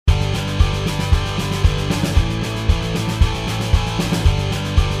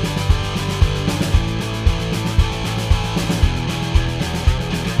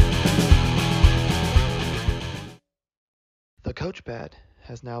Pad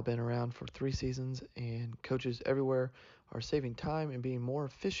has now been around for 3 seasons, and coaches everywhere are saving time and being more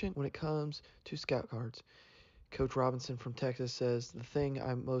efficient when it comes to scout cards. Coach Robinson from Texas says the thing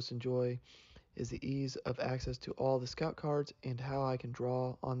I most enjoy is the ease of access to all the scout cards and how I can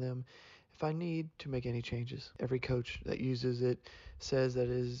draw on them if I need to make any changes. Every coach that uses it says that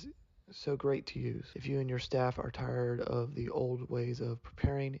it is so great to use. If you and your staff are tired of the old ways of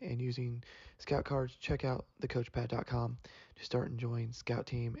preparing and using scout cards, check out thecoachpad.com to start enjoying Scout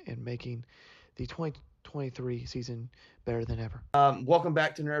Team and making the 2023 season better than ever. Welcome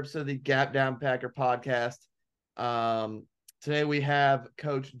back to another episode of the Gap Down Packer podcast. Today we have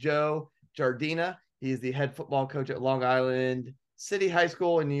Coach Joe Giardina. He is the head football coach at Long Island City High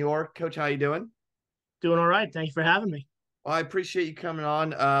School in New York. Coach, how you doing? Doing all right. Thank you for having me. Well, I appreciate you coming on.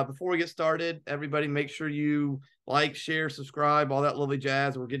 Before we get started, everybody make sure you like, share, subscribe, all that lovely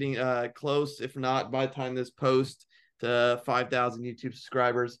jazz. We're getting close, if not by the time this post, to 5,000 YouTube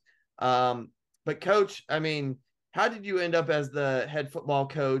subscribers. But Coach, how did you end up as the head football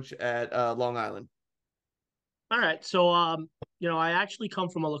coach at Long Island? All right. So, I actually come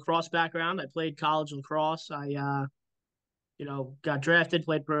from a lacrosse background. I played college lacrosse. I got drafted,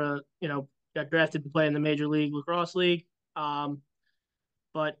 got drafted to play in the Major League Lacrosse League.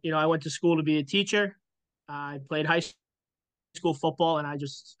 But I went to school to be a teacher. I played high school football, and I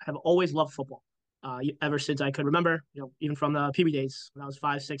just have always loved football ever since I could remember, even from the PB days when I was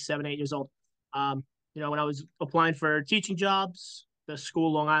 5, 6, 7, 8 years old. When I was applying for teaching jobs, the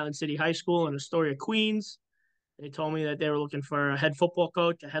school, Long Island City High School in Astoria, Queens, they told me that they were looking for a head football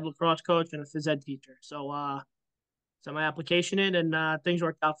coach, a head lacrosse coach, and a phys ed teacher. So, sent my application in, and things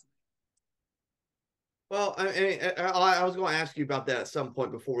worked out for me. Well, I was going to ask you about that at some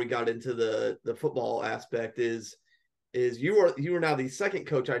point before we got into the football aspect. Is you are now the second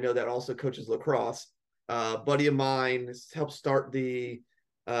coach I know that also coaches lacrosse. Buddy of mine helped start the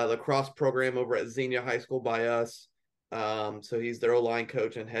lacrosse program over at Xenia High School by us. So he's their O-line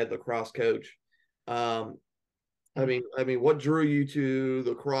coach and head lacrosse coach. What drew you to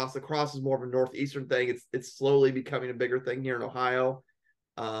lacrosse? Lacrosse is more of a northeastern thing. It's slowly becoming a bigger thing here in Ohio.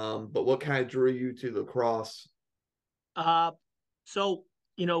 But what kind of drew you to lacrosse? My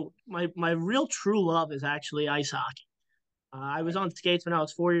real true love is actually ice hockey. I was on skates when I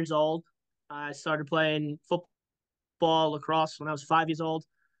was 4 years old. I started playing football, lacrosse when I was 5 years old,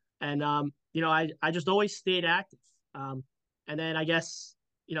 and I just always stayed active. And then I guess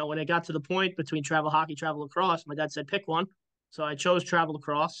when it got to the point between travel hockey, travel lacrosse, my dad said pick one, so I chose travel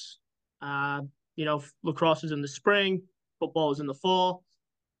lacrosse. Lacrosse was in the spring, football was in the fall,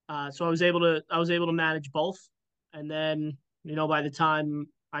 so I was able to manage both. And then by the time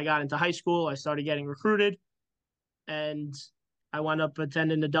I got into high school, I started getting recruited, and I wound up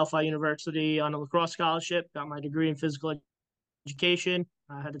attending the Delphi University on a lacrosse scholarship. Got my degree in physical education.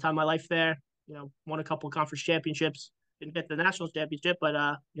 I had the time of my life there. Won a couple of conference championships. Didn't get the national championship,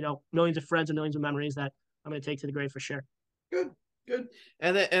 but millions of friends and millions of memories that I'm going to take to the grave for sure. Good, good.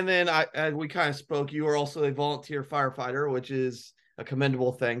 And then we kind of spoke. You are also a volunteer firefighter, which is a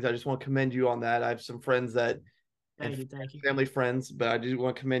commendable thing. I just want to commend you on that. I have some friends that Thank you. family friends, but I just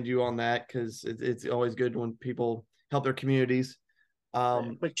want to commend you on that because it's always good when people help their communities.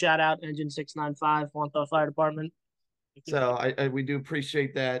 Quick shout out, Engine 695, Wantagh Fire Department. So we do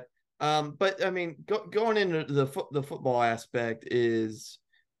appreciate that. But going into the football aspect is,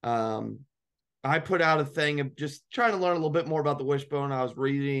 I put out a thing of just trying to learn a little bit more about the Wishbone. I was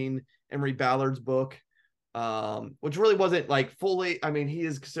reading Emery Ballard's book, which really wasn't like fully. He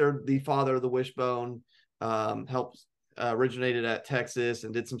is considered the father of the Wishbone. Helped originated at Texas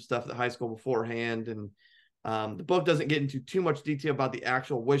and did some stuff at the high school beforehand. And the book doesn't get into too much detail about the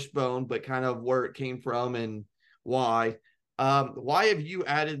actual Wishbone, but kind of where it came from and why. Why have you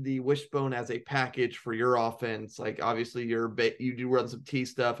added the Wishbone as a package for your offense? Like obviously you do run some T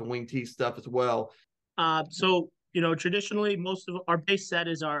stuff and wing T stuff as well. Traditionally most of our base set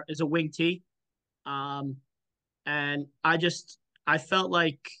is a wing T. And I felt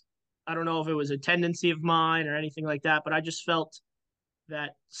like, I don't know if it was a tendency of mine or anything like that, but I just felt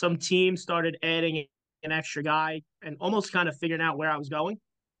that some teams started adding an extra guy and almost kind of figuring out where I was going.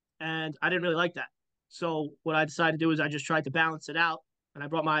 And I didn't really like that. So what I decided to do is I just tried to balance it out. And I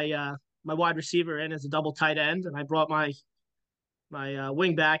brought my wide receiver in as a double tight end, and I brought my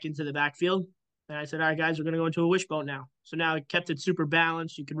wing back into the backfield. And I said, all right, guys, we're going to go into a wishbone now. So now it kept it super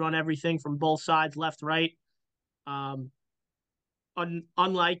balanced. You could run everything from both sides, left, right.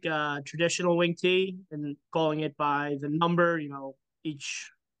 Unlike traditional wing T and calling it by the number,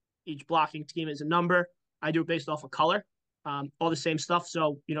 each blocking scheme is a number. I do it based off of color. all the same stuff.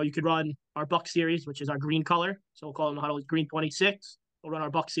 So, you could run our Buck series, which is our green color. So we'll call it in the huddle green 26. We'll run our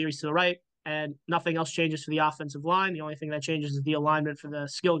Buck series to the right, and nothing else changes for the offensive line. The only thing that changes is the alignment for the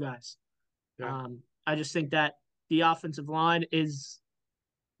skill guys. Okay. I just think that the offensive line is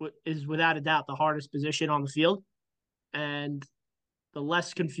without a doubt the hardest position on the field, and the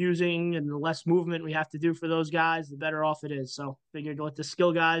less confusing and the less movement we have to do for those guys, the better off it is. So figured let the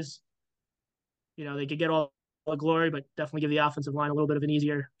skill guys, they could get all the glory, but definitely give the offensive line a little bit of an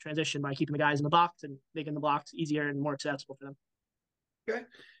easier transition by keeping the guys in the box and making the box easier and more accessible for them. Okay.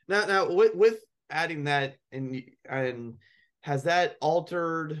 Now with adding that, and has that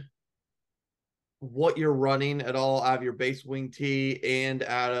altered what you're running at all out of your base wing tee and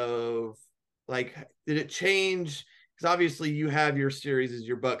out of, like, did it change? Because obviously you have your series as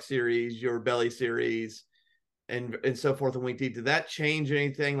your Buck series, your belly series, and so forth in wing tee. Did that change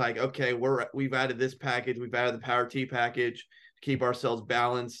anything? Like, okay, we've added this package, we've added the power tee package to keep ourselves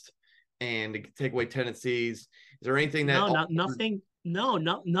balanced and to take away tendencies. Is there anything that nothing? No,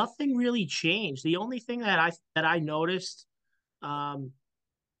 nothing really changed. The only thing that I noticed, when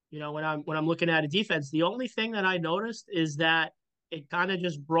I'm looking at a defense, the only thing that I noticed is that it kind of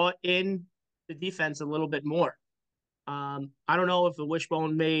just brought in the defense a little bit more. I don't know if the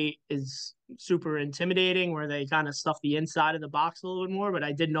Wishbone is super intimidating, where they kind of stuff the inside of the box a little bit more, but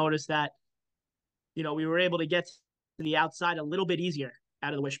I did notice that, we were able to get to the outside a little bit easier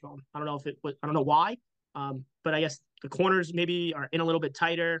out of the Wishbone. I don't know why, but I guess the corners maybe are in a little bit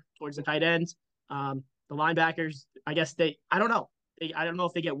tighter towards the tight ends. The linebackers, I guess I don't know. I don't know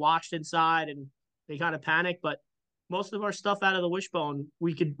if they get watched inside and they kind of panic, but most of our stuff out of the Wishbone,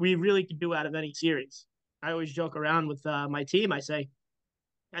 we really could do out of any series. I always joke around with my team. I say,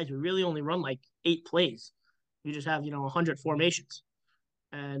 guys, we really only run like 8 plays. We just have 100 formations.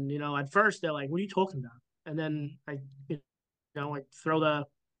 And at first they're like, "What are you talking about?" And then I throw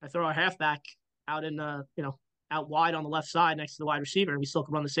our halfback out out wide on the left side next to the wide receiver, and we still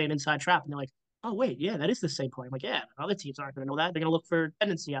can run the same inside trap. And they're like, "Oh wait, yeah, that is the same play." I'm like, "Yeah, other teams aren't going to know that. They're going to look for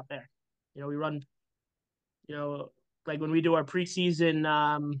tendency out there." We run, like when we do our preseason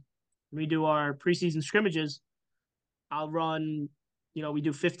scrimmages, I'll run, we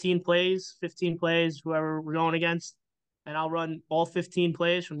do 15 plays, whoever we're going against, and I'll run all 15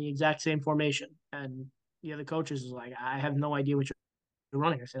 plays from the exact same formation. And the other coaches is like, "I have no idea what you're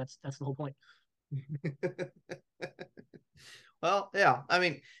running." I say, that's the whole point. Well, yeah. I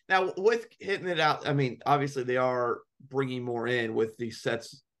mean, now with hitting it out, I mean, obviously they are bringing more in with these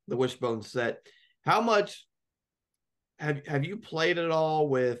sets, the Wishbone set. How much have you played at all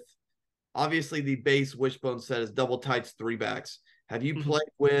with, obviously the base Wishbone set is double tights, 3 backs. Have you played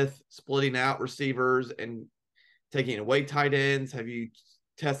with splitting out receivers and taking away tight ends? Have you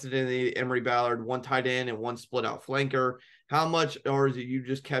tested in the Emory Ballard 1 tight end and 1 split out flanker? How much, or is it you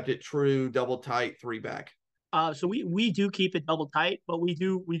just kept it true double tight 3 back? So we do keep it double tight, but we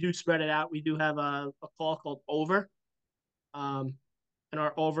do spread it out. We do have a call called over. And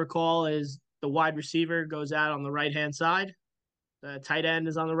our over call is the wide receiver goes out on the right hand side, the tight end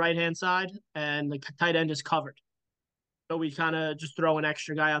is on the right hand side, and the tight end is covered. So we kind of just throw an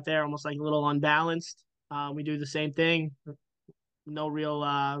extra guy out there, almost like a little unbalanced. We do the same thing. No real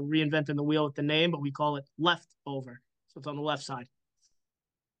reinventing the wheel with the name, but we call it left over. So it's on the left side.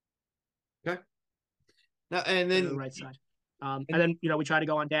 Okay. Now and then the right side. And then we try to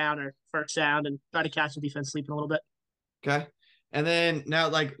go on down or first sound and try to catch the defense sleeping a little bit. Okay. And then now,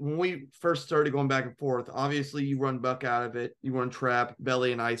 like when we first started going back and forth, obviously you run buck out of it, you run trap,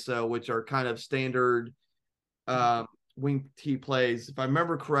 belly, and ISO, which are kind of standard wing T plays. If I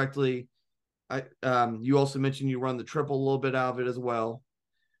remember correctly, you also mentioned you run the triple a little bit out of it as well.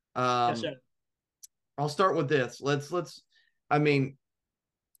 Yes, sir. I'll start with this. I mean,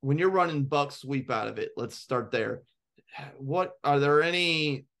 when you're running buck sweep out of it, let's start there. What are there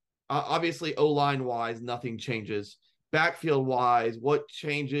any? Obviously, O-line wise, nothing changes. Backfield wise, what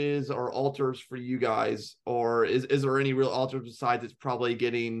changes or alters for you guys, or is there any real alters besides it's probably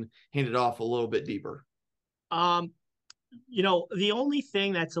getting handed off a little bit deeper? The only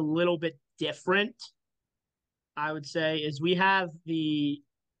thing that's a little bit different, I would say, is we have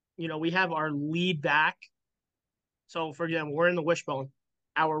our lead back. So, for example, we're in the Wishbone.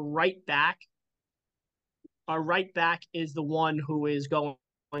 Our right back is the one who is going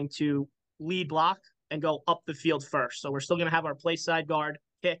to lead block and go up the field first. So we're still going to have our play side guard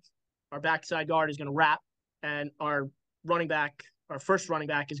kick. Our backside guard is going to wrap, and our first running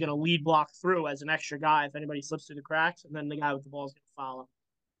back is going to lead block through as an extra guy if anybody slips through the cracks, and then the guy with the ball is going to follow.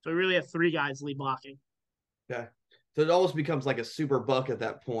 So we really have 3 guys lead blocking. Okay. So it almost becomes like a super buck at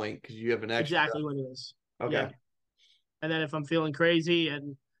that point because you have an extra. Exactly what it is. Okay. Yeah. And then if I'm feeling crazy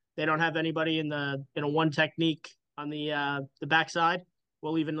and they don't have anybody in a one technique on the backside,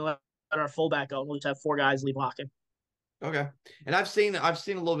 we'll even let our fullback go. We'll just have four guys lead blocking. Okay. And I've seen a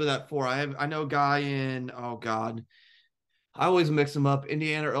little bit of that before. I know a guy in, oh God, I always mix them up.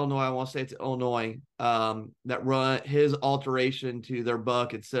 Indiana or Illinois. I want to say it's Illinois. That run his alteration to their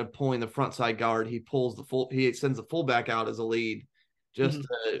buck, instead of pulling the front side guard, he sends the fullback out as a lead, just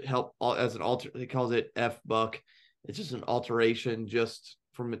to help as an alter. He calls it F buck. It's just an alteration, just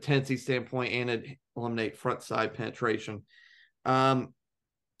from a tendency standpoint, and eliminate front side penetration.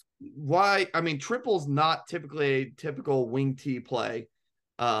 Why? I mean, triple's not typically a typical wing T play.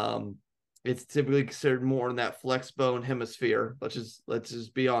 It's typically considered more in that flex bone hemisphere. Let's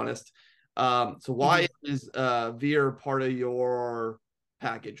just be honest. So why is veer part of your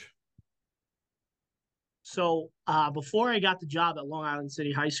package? So before I got the job at Long Island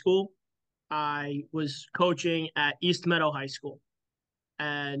City High School, I was coaching at East Meadow High School.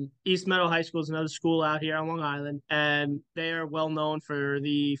 And East Meadow High School is another school out here on Long Island, and they are well known for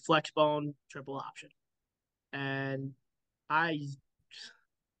the flex bone triple option. And I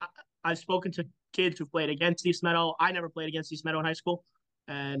I've spoken to kids who played against East Meadow. I never played against East Meadow in high school.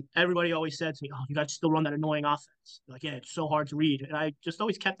 And everybody always said to me, "Oh, you guys still run that annoying offense." Like, yeah, it's so hard to read. And I just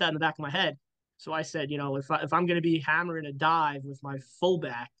always kept that in the back of my head. So I said, if I'm going to be hammering a dive with my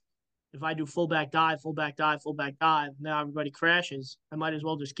fullback, if I do fullback dive, fullback dive, fullback dive, now everybody crashes. I might as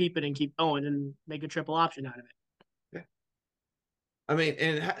well just keep it and keep going and make a triple option out of it. Yeah. I mean,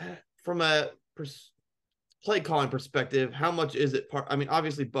 and from a play calling perspective, how much is it part? I mean,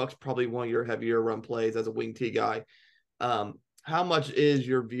 obviously, Buck's probably one of your heavier run plays as a wing T guy. How much is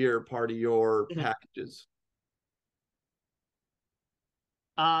your veer part of your packages?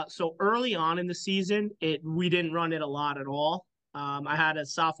 So early on in the season, we didn't run it a lot at all. I had a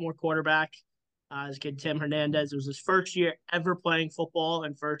sophomore quarterback, this kid Tim Hernandez. It was his first year ever playing football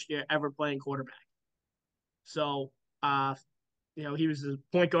and first year ever playing quarterback. So, he was the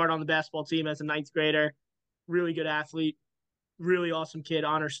point guard on the basketball team as a ninth grader. Really good athlete, really awesome kid,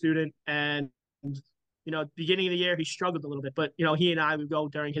 honor student. And, beginning of the year, he struggled a little bit. But, he and I would go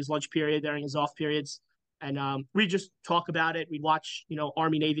during his lunch period, during his off periods, and we just talk about it. We'd watch,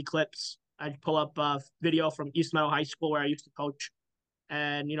 Army Navy clips. I'd pull up video from East Meadow High School where I used to coach.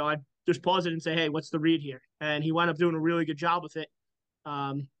 And, I'd just pause it and say, hey, what's the read here? And he wound up doing a really good job with it.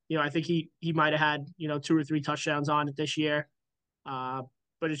 I think he might have had, 2 or 3 touchdowns on it this year. But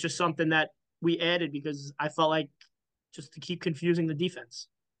it's just something that we added because I felt like just to keep confusing the defense.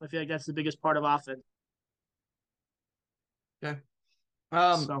 I feel like that's the biggest part of offense. Okay.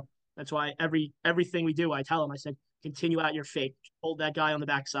 So that's why everything we do, I tell him, I said, continue out your fake, hold that guy on the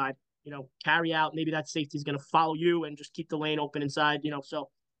backside, carry out. Maybe that safety is going to follow you and just keep the lane open inside, So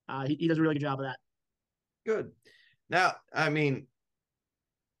he does a really good job of that. Good. Now, I mean,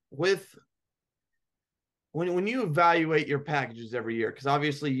 when you evaluate your packages every year, because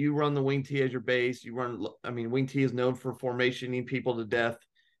obviously you run the wing T as your base, wing T is known for formationing people to death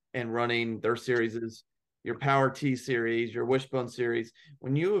and running their series, your power T series, your wishbone series.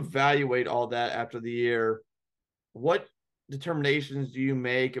 When you evaluate all that after the year, what determinations do you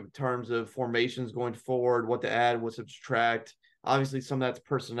make in terms of formations going forward, what to add, what to subtract? Obviously, some of that's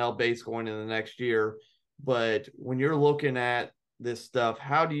personnel based going into the next year. But when you're looking at this stuff,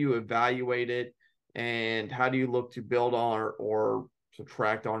 how do you evaluate it? And how do you look to build on or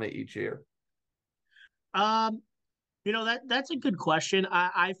subtract on it each year? That's a good question.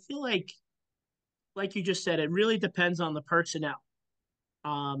 I feel like you just said, it really depends on the personnel.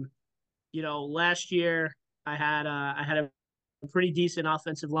 Last year I had a pretty decent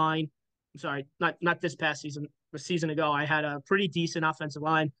offensive line. I'm sorry, not this past season, a season ago. I had a pretty decent offensive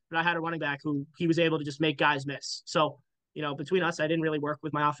line, but I had a running back who he was able to just make guys miss. So, between us, I didn't really work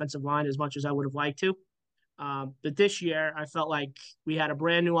with my offensive line as much as I would have liked to. But this year, I felt like we had a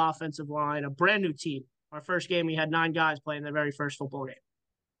brand new offensive line, a brand new team. Our first game, we had 9 guys playing their very first football game.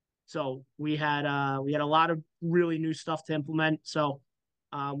 So we had a lot of really new stuff to implement. So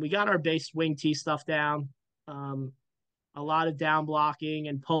we got our base wing T stuff down, a lot of down blocking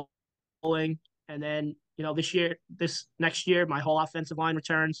and pulling, and then this next year, my whole offensive line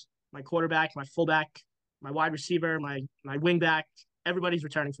returns. My quarterback, my fullback, my wide receiver, my wing back, everybody's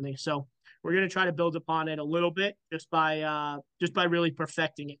returning for me. So we're going to try to build upon it a little bit just by really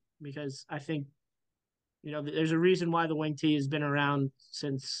perfecting it, because I think there's a reason why the wing T has been around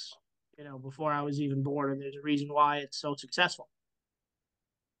since before I was even born, and there's a reason why it's so successful.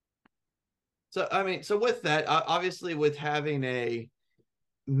 So so with that, obviously with having a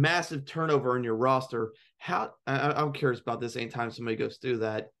massive turnover in your roster, I'm curious about this anytime somebody goes through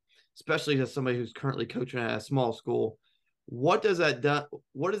that, especially as somebody who's currently coaching at a small school. what does that do?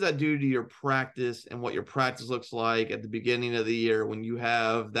 What does that do to your practice and what your practice looks like at the beginning of the year when you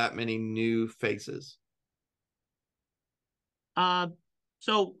have that many new faces? Uh,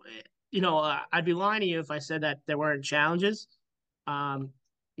 so, I'd be lying to you if I said that there weren't challenges. Um,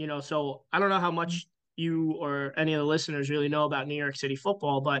 so I don't know how much you or any of the listeners really know about New York City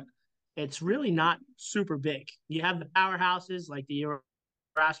football, but it's really not super big. You have the powerhouses like the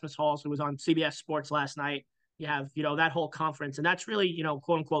Erasmus Halls, who was on CBS Sports last night. You have, that whole conference, and that's really,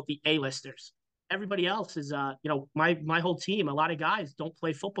 quote unquote, the A-listers. Everybody else is, my whole team. A lot of guys don't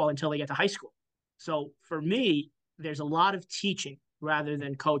play football until they get to high school. So for me, there's a lot of teaching rather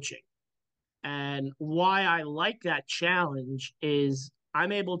than coaching. And why I like that challenge is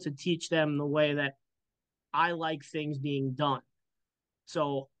I'm able to teach them the way that I like things being done.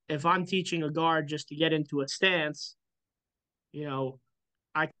 So if I'm teaching a guard just to get into a stance, you know,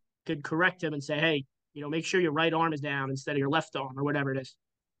 I could correct him and say, hey, make sure your right arm is down instead of your left arm or whatever it is.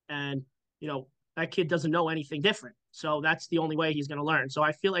 And, that kid doesn't know anything different. So that's the only way he's going to learn. So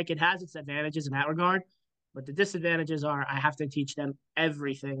I feel like it has its advantages in that regard. But the disadvantages are I have to teach them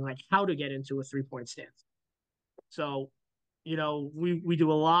everything, like how to get into a 3-point stance. So, we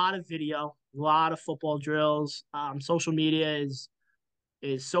do a lot of video, a lot of football drills. Social media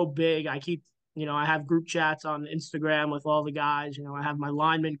is so big. I have group chats on Instagram with all the guys. I have my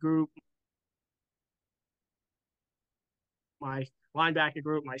lineman group, my linebacker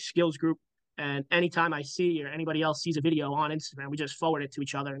group, my skills group. And anytime I see or anybody else sees a video on Instagram, we just forward it to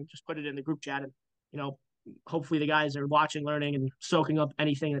each other and just put it in the group chat. And, hopefully the guys are watching, learning, and soaking up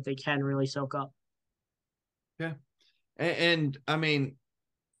anything that they can really soak up. Yeah. And I mean,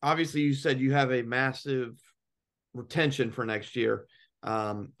 obviously you said you have a massive retention for next year.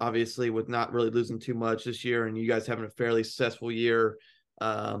 Obviously with not really losing too much this year and you guys having a fairly successful year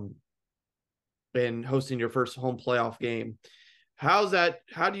and hosting your first home playoff game. How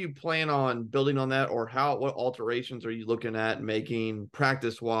do you plan on building on that, or what alterations are you looking at making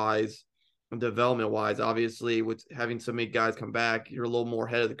practice wise and development wise? Obviously with having so many guys come back, you're a little more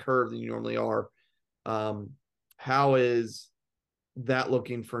ahead of the curve than you normally are. How is that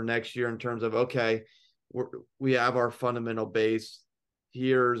looking for next year in terms of, okay, we have our fundamental base,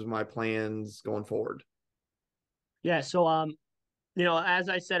 here's my plans going forward? Yeah. So, as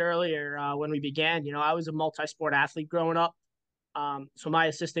I said earlier, when we began, I was a multi-sport athlete growing up. So my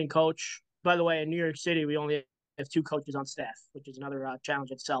assistant coach, by the way, in New York City, we only have 2 coaches on staff, which is another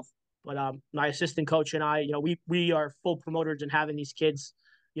challenge itself. But my assistant coach and I, we are full promoters in having these kids,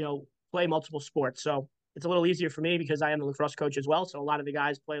 play multiple sports. So it's a little easier for me because I am the lacrosse coach as well. So a lot of the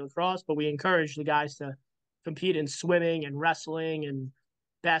guys play lacrosse, but we encourage the guys to compete in swimming and wrestling and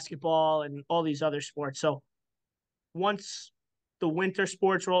basketball and all these other sports. So once the winter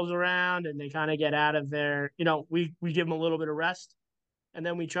sports rolls around and they kind of get out of their, we give them a little bit of rest, and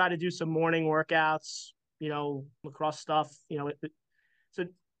then we try to do some morning workouts, lacrosse stuff. So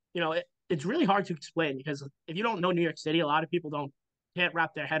it's really hard to explain because if you don't know New York City, a lot of people can't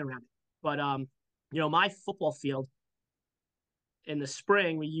wrap their head around it. But my football field in the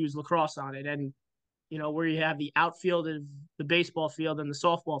spring we use lacrosse on it, and where you have the outfield of the baseball field and the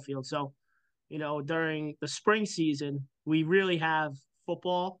softball field. So during the spring season, we really have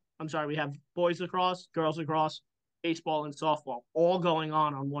we have boys lacrosse, girls lacrosse, baseball, and softball all going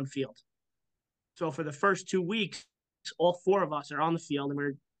on one field. So for the first 2 weeks, all 4 of us are on the field, and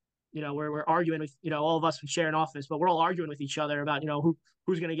we're arguing with, all of us would share an office, but we're all arguing with each other about,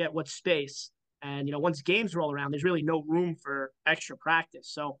 who's going to get what space. And, once games roll around, there's really no room for extra practice.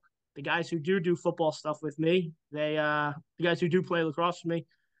 So the guys who do football stuff with me, the guys who do play lacrosse with me,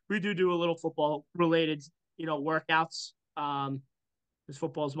 we do a little football related, workouts. Because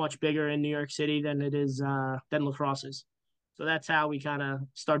football is much bigger in New York City than it is than lacrosse is. So that's how we kind of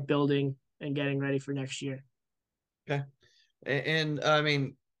start building and getting ready for next year. Okay. And I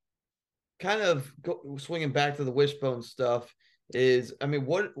mean, kind of swinging back to the Wishbone stuff is, I mean,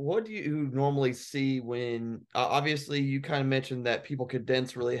 what do you normally see when obviously you kind of mentioned that people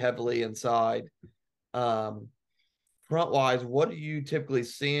condense really heavily inside. Front wise, what are you typically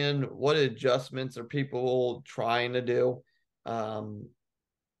seeing? What adjustments are people trying to do? Um,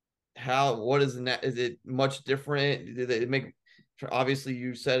 what is that? Is it much different? Did they make, obviously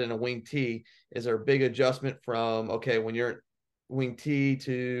you said in a wing T, is there a big adjustment from, okay, when you're wing T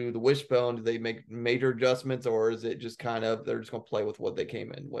to the wishbone, do they make major adjustments, or is it just kind of they're just going to play with what they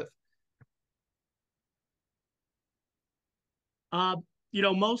came in with?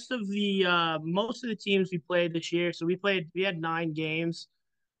 Most of the teams we played this year, so we had 9 games,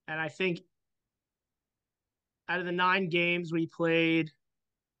 and I think out of the 9 games we played,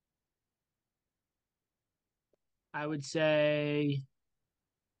 I would say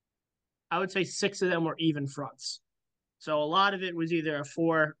I would say six of them were even fronts. So a lot of it was either a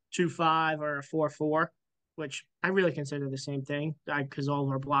 4-2-5 or a 4-4, which I really consider the same thing because all of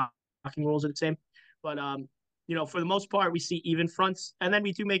our blocking rules are the same. But for the most part, we see even fronts, and then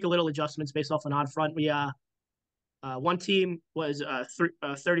we do make a little adjustments based off an odd front. We one team was a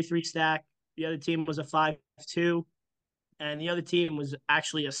 33 stack, the other team was a 5-2, and the other team was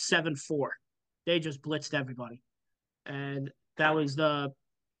actually a 7-4. They just blitzed everybody, and that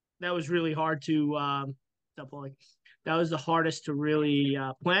was really hard to that was the hardest to really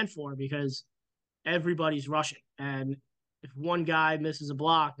plan for because everybody's rushing, and if one guy misses a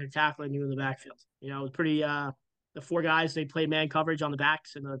block, they're tackling you in the backfield. It was pretty. The four guys they played man coverage on the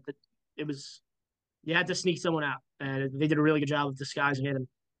backs, and it was you had to sneak someone out, and they did a really good job of disguising it.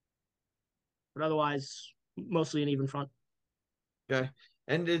 But otherwise, mostly an even front. Okay.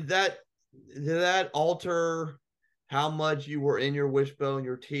 And did that alter how much you were in your wishbone,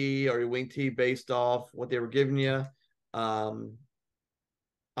 your T or your wing T based off what they were giving you? Um,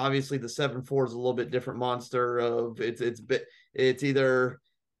 Obviously the 7-4 is a little bit different monster of it's either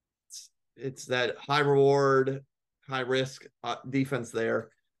it's that high reward, high risk defense there.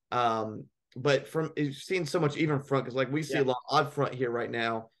 But from you've seen so much even front because like we see Yeah. a lot odd front here right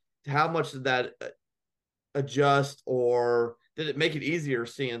now. How much did that adjust, or did it make it easier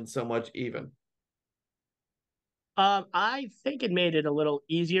seeing so much even? I think it made it a little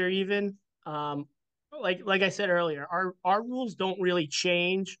easier even. Um, like I said earlier, our rules don't really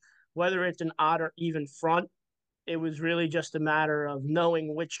change whether it's an odd or even front. It was really just a matter of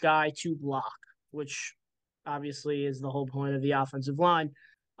knowing which guy to block, which obviously is the whole point of the offensive line.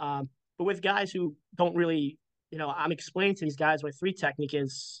 But with guys who don't really, I'm explaining to these guys what three technique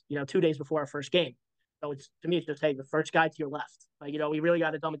is, 2 days before our first game. So it's to me, it's just hey, the first guy to your left. Like, we really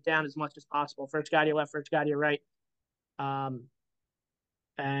got to dumb it down as much as possible. First guy to your left, first guy to your right. Um,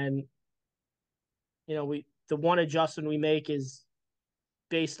 and we the one adjustment we make is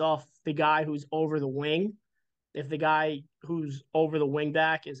based off the guy who's over the wing. If the guy who's over the wing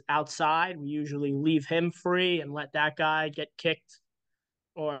back is outside, we usually leave him free and let that guy get kicked.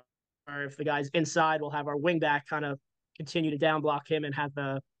 Or if the guy's inside, we'll have our wing back kind of continue to down block him and have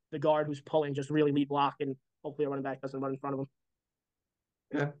the guard who's pulling just really lead block, and hopefully a running back doesn't run in front of him.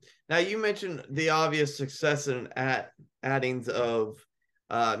 Okay. Now you mentioned the obvious success in addings of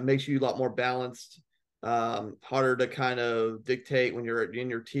makes you a lot more balanced, harder to kind of dictate when you're in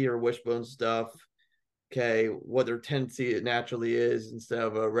your T or wishbone stuff. Okay, what their tendency it naturally is instead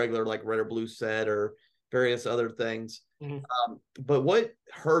of a regular like red or blue set or various other things. Mm-hmm. But what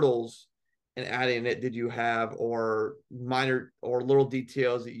hurdles in adding it did you have, or minor or little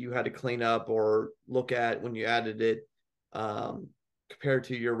details that you had to clean up or look at when you added it, um, compared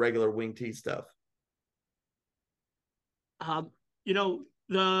to your regular wing T stuff? Um, you know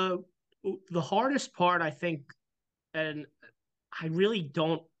the hardest part, I think, and I really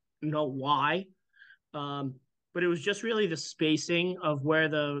don't know why. Um, but it was just really the spacing of where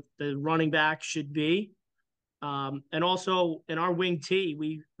the running back should be. And also in our wing T,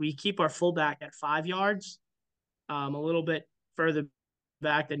 we keep our fullback at 5 yards, a little bit further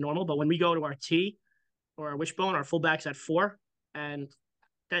back than normal. But when we go to our T or our wishbone, our fullback's at 4, and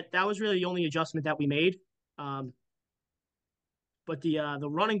that was really the only adjustment that we made. Um, but the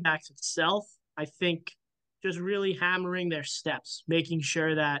running backs itself, I think, just really hammering their steps, making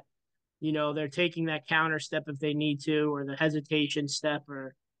sure that they're taking that counter step if they need to, or the hesitation step,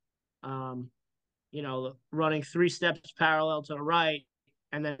 or um, running 3 steps parallel to the right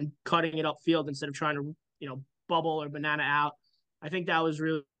and then cutting it upfield instead of trying to, bubble or banana out. I think that was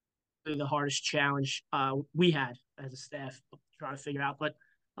really the hardest challenge we had as a staff trying to figure out. But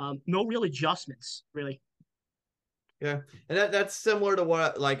no real adjustments, really. Yeah, and that's similar to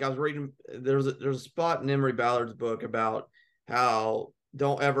what like I was reading. There's a spot in Emory Ballard's book about how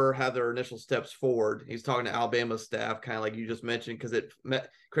don't ever have their initial steps forward. He's talking to Alabama staff, kind of like you just mentioned, because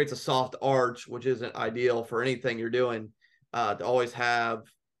creates a soft arch, which isn't ideal for anything you're doing. To always have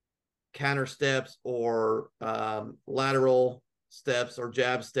counter steps or lateral steps or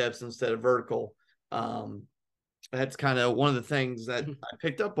jab steps instead of vertical. Um, that's kind of one of the things that I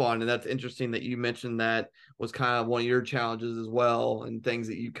picked up on, and that's interesting that you mentioned that was kind of one of your challenges as well, and things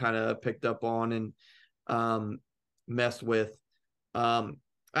that you kind of picked up on and messed with.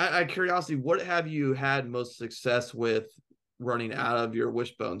 I curiosity, what have you had most success with running out of your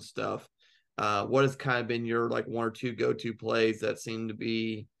wishbone stuff? What has kind of been your like one or two go-to plays that seem to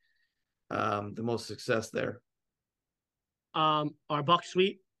be the most success there? Our buck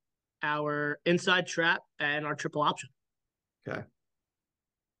sweep, our inside trap, and our triple option. Okay.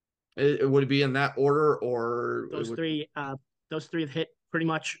 Would it be in that order, or Those would... three, those three have hit pretty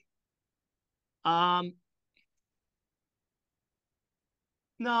much. Um,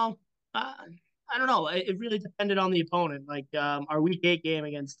 no, I don't know. It really depended on the opponent. Like our week 8 game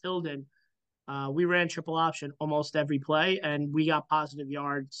against Tilden, we ran triple option almost every play, and we got positive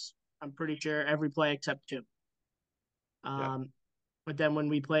yards. I'm pretty sure every play except 2. Yeah. But then when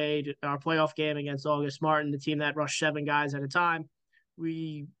we played our playoff game against August Martin, the team that rushed 7 guys at a time,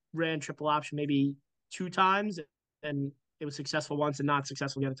 we ran triple option maybe 2 times, and it was successful once and not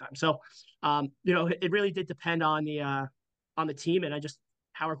successful the other time. So, it really did depend on the team and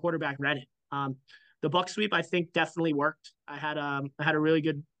how our quarterback read it. The buck sweep, I think, definitely worked. I had a really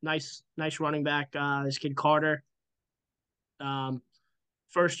good, nice running back. This kid Carter. Um,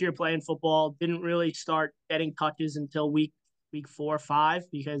 First year playing football, didn't really start getting touches until week 4 or 5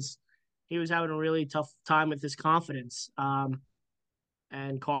 because he was having a really tough time with his confidence. And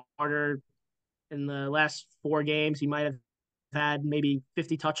Carter, in the last 4 games, he might have had maybe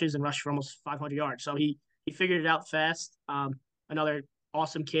 50 touches and rushed for almost 500 yards. So he figured it out fast. Another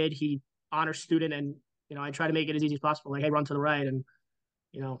awesome kid. He honor student, and I try to make it as easy as possible. Like, hey, run to the right, and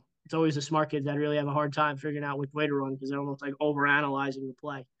it's always the smart kids that really have a hard time figuring out which way to run because they're almost like overanalyzing the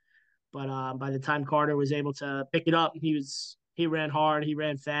play. But by the time Carter was able to pick it up, he ran hard, he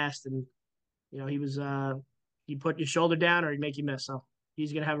ran fast, and he put your shoulder down or he'd make you miss. So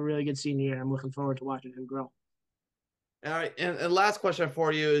he's gonna have a really good senior year. I'm looking forward to watching him grow. All right, and last question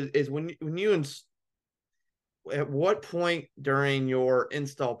for you is at what point during your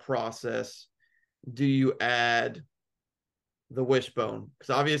install process do you add the Wishbone? Because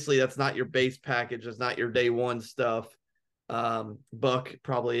obviously that's not your base package, it's not your day one stuff. Buck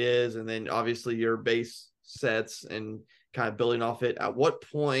probably is, and then obviously your base sets and kind of building off it. At what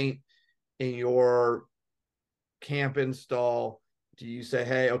point in your camp install do you say,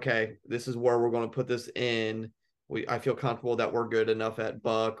 hey, okay, this is where we're going to put this in? I feel comfortable that we're good enough at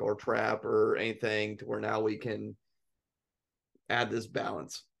buck or trap or anything to where now we can add this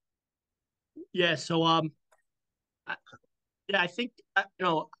balance. Yeah. So yeah, I think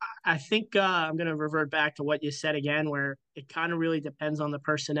I'm gonna revert back to what you said again, where it kind of really depends on the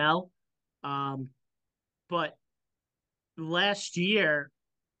personnel. But last year,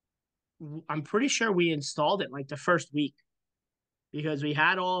 I'm pretty sure we installed it like the first week because we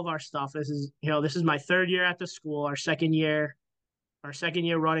had all of our stuff. This is my 3rd year at the school, our second year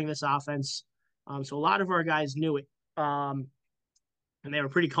running this offense. So a lot of our guys knew it, and they were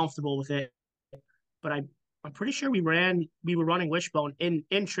pretty comfortable with it. But I'm pretty sure we were running Wishbone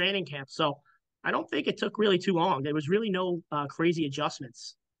in training camp. So I don't think it took really too long. There was really no crazy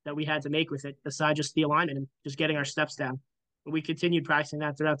adjustments that we had to make with it besides just the alignment and just getting our steps down. And we continued practicing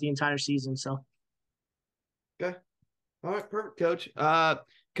that throughout the entire season. So Okay. All right, perfect, Coach.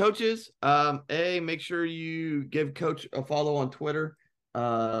 Coaches, make sure you give Coach a follow on Twitter.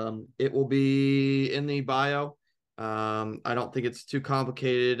 It will be in the bio. I don't think it's too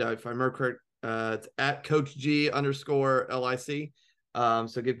complicated. If I remember correct, it's at Coach G_LIC.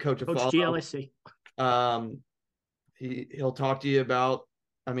 So give Coach a Coach follow. GLSC. He'll talk to you about.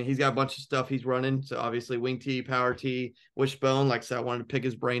 I mean, he's got a bunch of stuff he's running. So obviously, wing tee, power tee, Wishbone. Like I said, I wanted to pick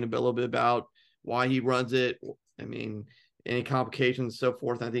his brain a little bit about why he runs it. I mean, any complications, so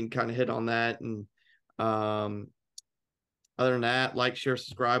forth. I think kind of hit on that. And other than that, like, share,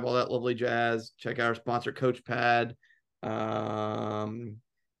 subscribe, all that lovely jazz. Check out our sponsor, Coach Pad. And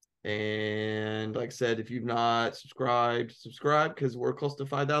like I said, if you've not subscribed, subscribe because we're close to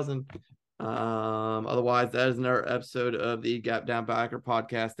 5,000. Otherwise, that is another episode of the Gap Down Backer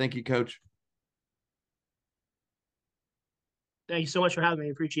podcast. Thank you, Coach. Thank you so much for having me.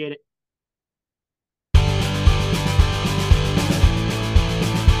 Appreciate it.